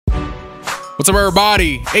What's up,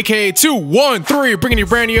 everybody? AKA 213, bringing you a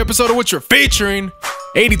brand new episode of what you're featuring.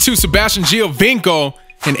 82 Sebastian Giovinco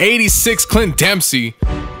and 86 Clint Dempsey.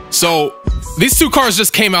 So these two cards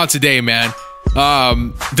just came out today, man.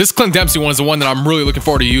 This Clint Dempsey one is the one that I'm really looking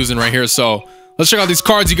forward to using right here. So let's check out these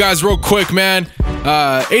cards, you guys, real quick, man.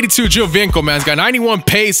 82 Giovinco, man. He's got 91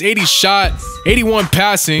 pace, 80 shot, 81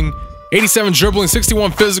 passing, 87 dribbling,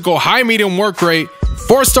 61 physical, high medium work rate,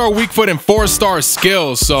 4-star weak foot, and 4-star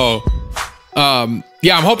skills. So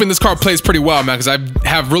yeah, I'm hoping this card plays pretty well, man, because I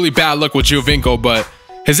have really bad luck with Giovinco. But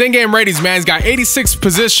his in-game ratings, man, he's got 86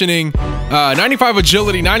 positioning, 95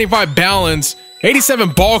 agility, 95 balance,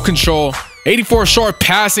 87 ball control, 84 short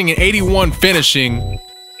passing, and 81 finishing.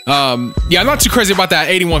 Yeah, I'm not too crazy about that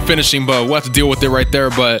 81 finishing, but we'll have to deal with it right there.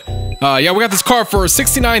 But yeah, we got this card for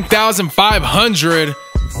 69,500.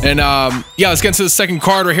 And yeah, let's get into the second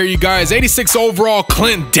card right here, you guys. 86 overall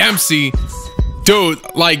Clint Dempsey. Dude,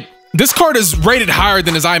 like, this card is rated higher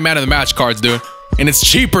than his Man of the Match cards, dude. And it's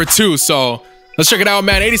cheaper too, so let's check it out,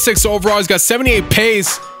 man. 86 overall, he's got 78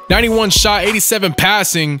 pace, 91 shot, 87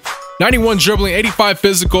 passing, 91 dribbling, 85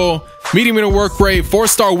 physical, medium work rate,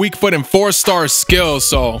 4-star weak foot, and 4-star skills.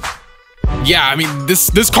 So yeah, I mean,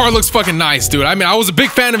 this card looks fucking nice, dude. I mean, I was a big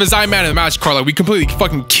fan of his Man of the Match card. Like, we completely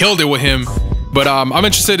fucking killed it with him. But I'm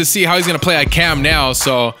interested to see how he's gonna play at cam now.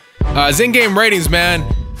 So his in-game ratings, man.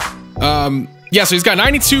 Yeah, so he's got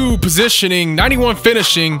 92 positioning, 91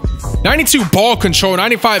 finishing, 92 ball control,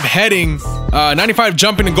 95 heading, 95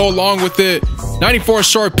 jumping to go along with it, 94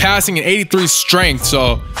 short passing, and 83 strength.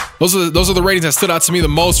 So those are the ratings that stood out to me the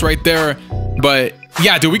most right there. But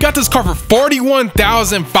yeah, dude, we got this card for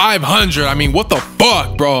 41,500. I mean, what the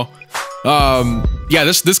fuck, bro? Yeah,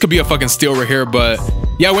 this could be a fucking steal right here. But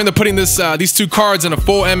yeah, we ended up putting these two cards in a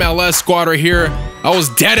full MLS squad right here. I was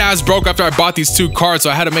dead ass broke after I bought these two cards,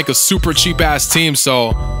 so I had to make a super cheap ass team.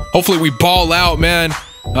 So hopefully we ball out, man.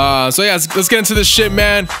 So yeah, let's get into this shit,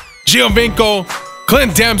 man. Giovinco,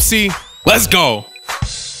 Clint Dempsey, let's go.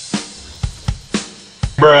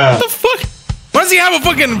 Bruh. What the fuck? Why does he have a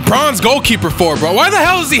fucking bronze goalkeeper for, bro? Why the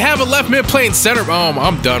hell does he have a left mid playing center? Oh,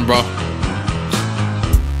 I'm done, bro.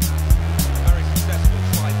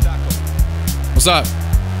 What's up?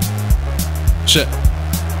 Shit.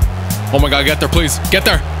 Oh my god, get there, please. Get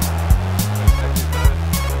there. Get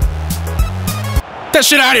that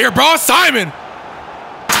shit out of here, bro. Simon.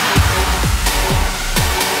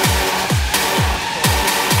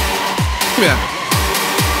 Give me that.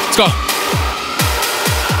 Let's go.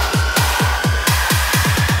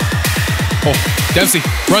 Oh, Dempsey.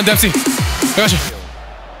 Run, Dempsey. I got you.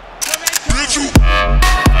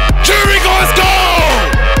 Giovinco, let's go!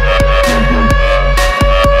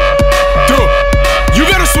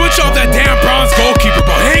 Switch off that damn bronze goalkeeper,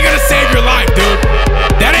 bro. He ain't gonna save your life, dude.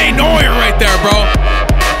 That ain't Neuer right there, bro.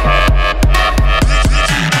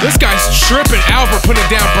 This guy's tripping out for putting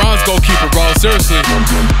down bronze goalkeeper, bro. Seriously.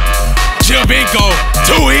 Giovinco,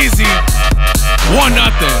 too easy. 1-0.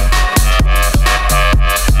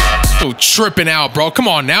 Still tripping out, bro. Come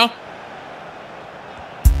on now.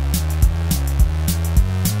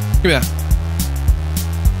 Give me that.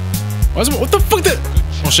 What the fuck?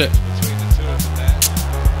 Oh shit.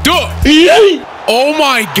 Dude. Oh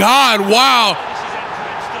my god, wow.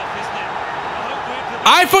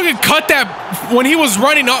 I fucking cut that when he was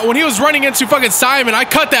running into fucking Simon. I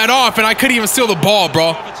cut that off and I couldn't even steal the ball,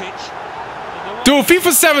 bro. Dude,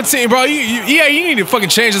 FIFA 17, bro. Yeah, you need to fucking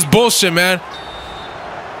change this bullshit, man.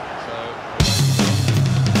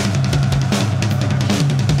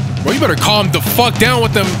 Bro, you better calm the fuck down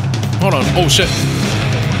with them. Hold on. Oh shit.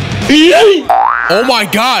 Oh my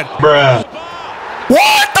god. Bruh.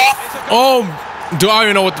 What the f— Oh, dude, I don't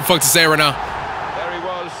even know what the fuck to say right now. There he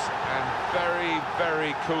was, and very,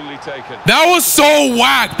 very coolly taken. That was so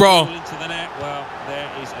whack, bro. Into the net. Well, there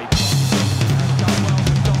is a—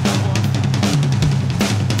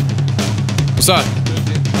 What's up?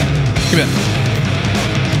 Give me that.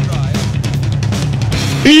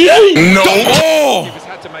 No. Oh!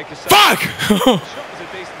 Fuck!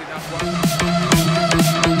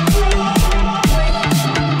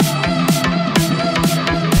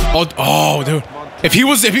 Oh, dude. If he—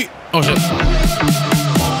 oh, shit.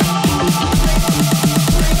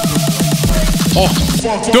 Oh,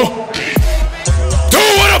 dude.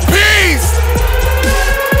 Dude, what a beast!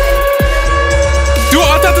 Dude,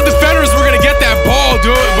 I thought the defenders were going to get that ball,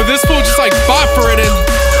 dude. But this fool just, like, fought for it and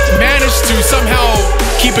managed to somehow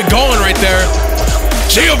keep it going right there.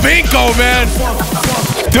 Giovinco, man.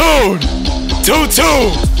 Dude.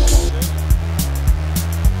 2-2.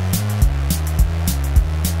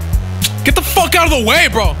 Get the fuck out of the way,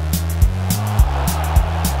 bro.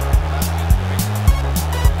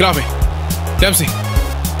 Get off me. Dempsey.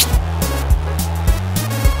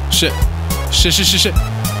 Shit. Shit, shit, shit, shit.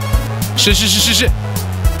 Shit, shit, shit, shit, shit.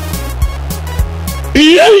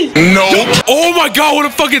 No. Oh my God, what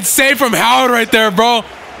a fucking save from Howard right there, bro.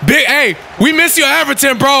 Big, hey, we miss you,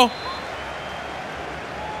 Everton, bro.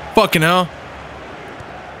 Fucking hell.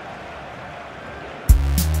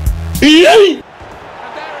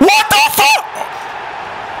 What the fuck?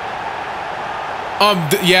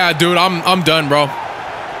 Yeah, dude, I'm done, bro.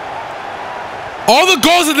 All the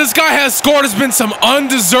goals that this guy has scored has been some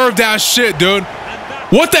undeserved ass shit, dude.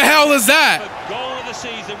 What the hell is that? Goal of the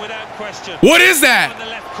season without question. What is that? In the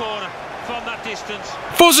left corner from that distance.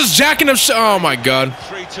 Fool's just jacking up shit. Oh my God.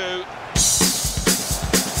 3-2.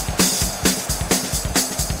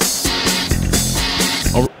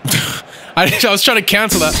 Oh, I was trying to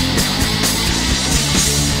cancel that.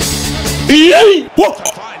 What?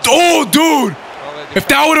 Oh, dude! If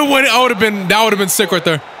that would have went, that would have been sick right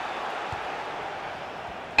there.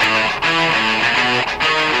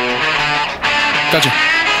 Gotcha.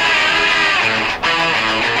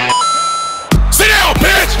 Sit down,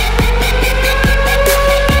 bitch!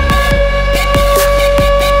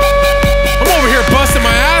 I'm over here busting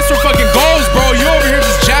my ass for fucking goals, bro. You over here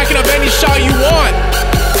just jacking up any shot you want.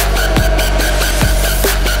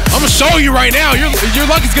 I'm gonna show you right now. Your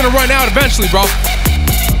luck is gonna run out eventually, bro.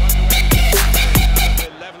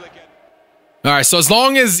 All right, so as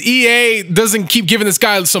long as EA doesn't keep giving this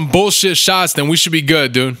guy some bullshit shots, then we should be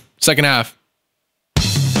good, dude. Second half.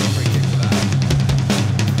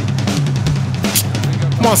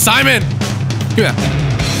 Come on, Simon. Give me that.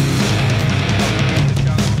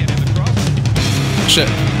 Shit.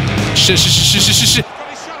 Shit, shit, shit, shit, shit, shit.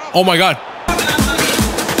 Oh my God.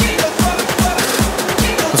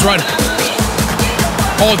 Let's run.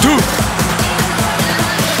 Oh, dude.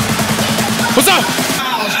 What's up?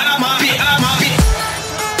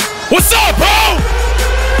 What's up, bro?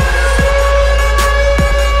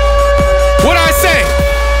 What'd I say?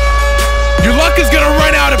 Your luck is gonna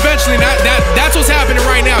run out eventually. That's what's happening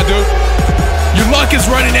right now, dude. Your luck is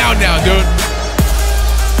running out now, dude.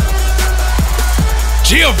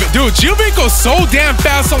 Dude, Giovinco's so damn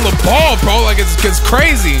fast on the ball, bro. Like it's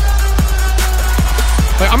crazy.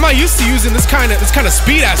 Like I'm not used to using this kind of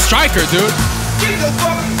speed as striker, dude.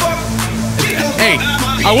 Hey,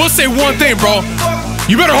 I will say one thing, bro.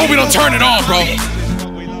 You better hope we don't turn it on, bro.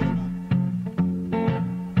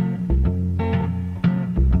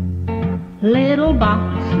 Little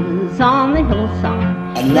boxes on the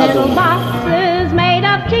hillside. Little boxes made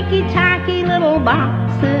of ticky-tacky. Little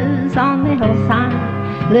boxes on the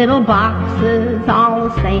hillside. Little boxes all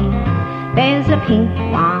the same. There's a pink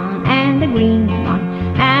one and a green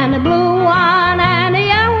one and a blue one and a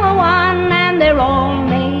yellow one, and they're all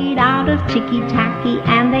made out of ticky-tacky,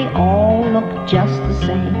 and they all look just the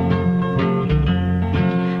same.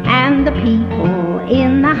 And the people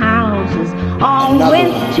in the houses all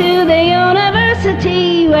went to the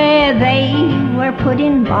university where they were put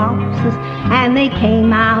in boxes, and they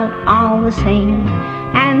came out all the same.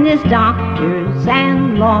 And there's doctors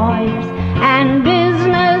and lawyers and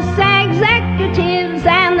business executives,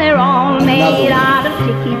 and they're all made out of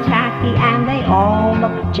ticky-tacky, and they all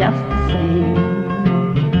look just the same.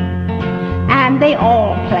 And they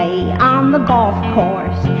all play on the golf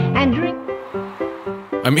course and drink.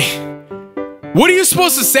 I mean, what are you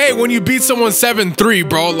supposed to say when you beat someone 7-3,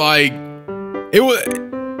 bro? Like, it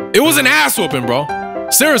was an ass whooping, bro.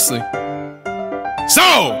 Seriously.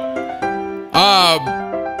 So,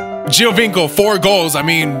 Giovinco, 4 goals. I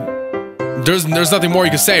mean, there's nothing more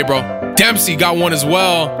you can say, bro. Dempsey got one as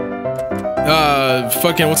well.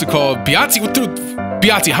 Fucking, what's it called?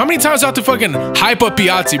 PIATTI. How many times do I have to fucking hype up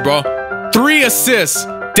PIATTI, bro? 3 assists.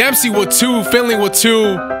 Dempsey with 2. Finlay with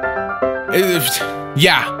 2.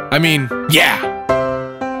 Yeah, I mean, yeah.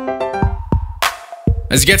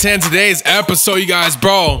 As you get to end today's episode, you guys,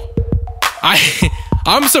 bro,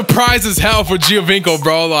 I'm surprised as hell for Giovinco,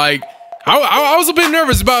 bro. Like, I was a bit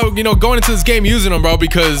nervous about, you know, going into this game using him, bro,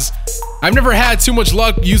 because I've never had too much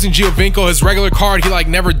luck using Giovinco. His regular card, he like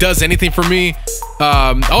never does anything for me.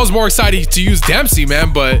 I was more excited to use Dempsey,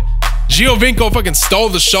 man, but Giovinco fucking stole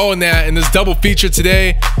the show in this double feature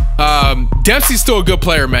today. Dempsey's still a good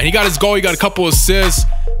player, man. He got his goal, he got a couple assists,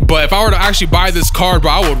 but if I were to actually buy this card,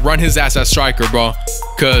 bro, I would run his ass as striker, bro,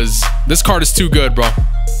 because this card is too good, bro.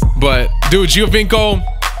 But dude, Giovinco,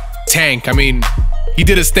 tank. I mean, he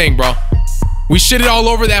did his thing, bro. We shitted all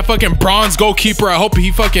over that fucking bronze goalkeeper. I hope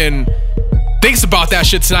he fucking thinks about that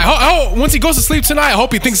shit tonight. Once he goes to sleep tonight, I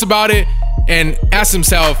hope he thinks about it and asks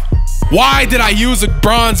himself, why did I use a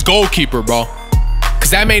bronze goalkeeper, bro?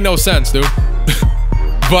 Because that made no sense, dude.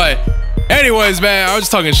 But Anyways, man, I was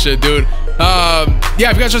just talking shit, dude. Yeah,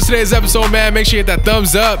 if you guys enjoyed today's episode, man, make sure you hit that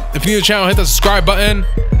thumbs up. If you're new to the channel, hit the subscribe button.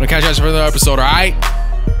 I'm gonna catch you guys for another episode, all right?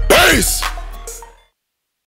 Peace!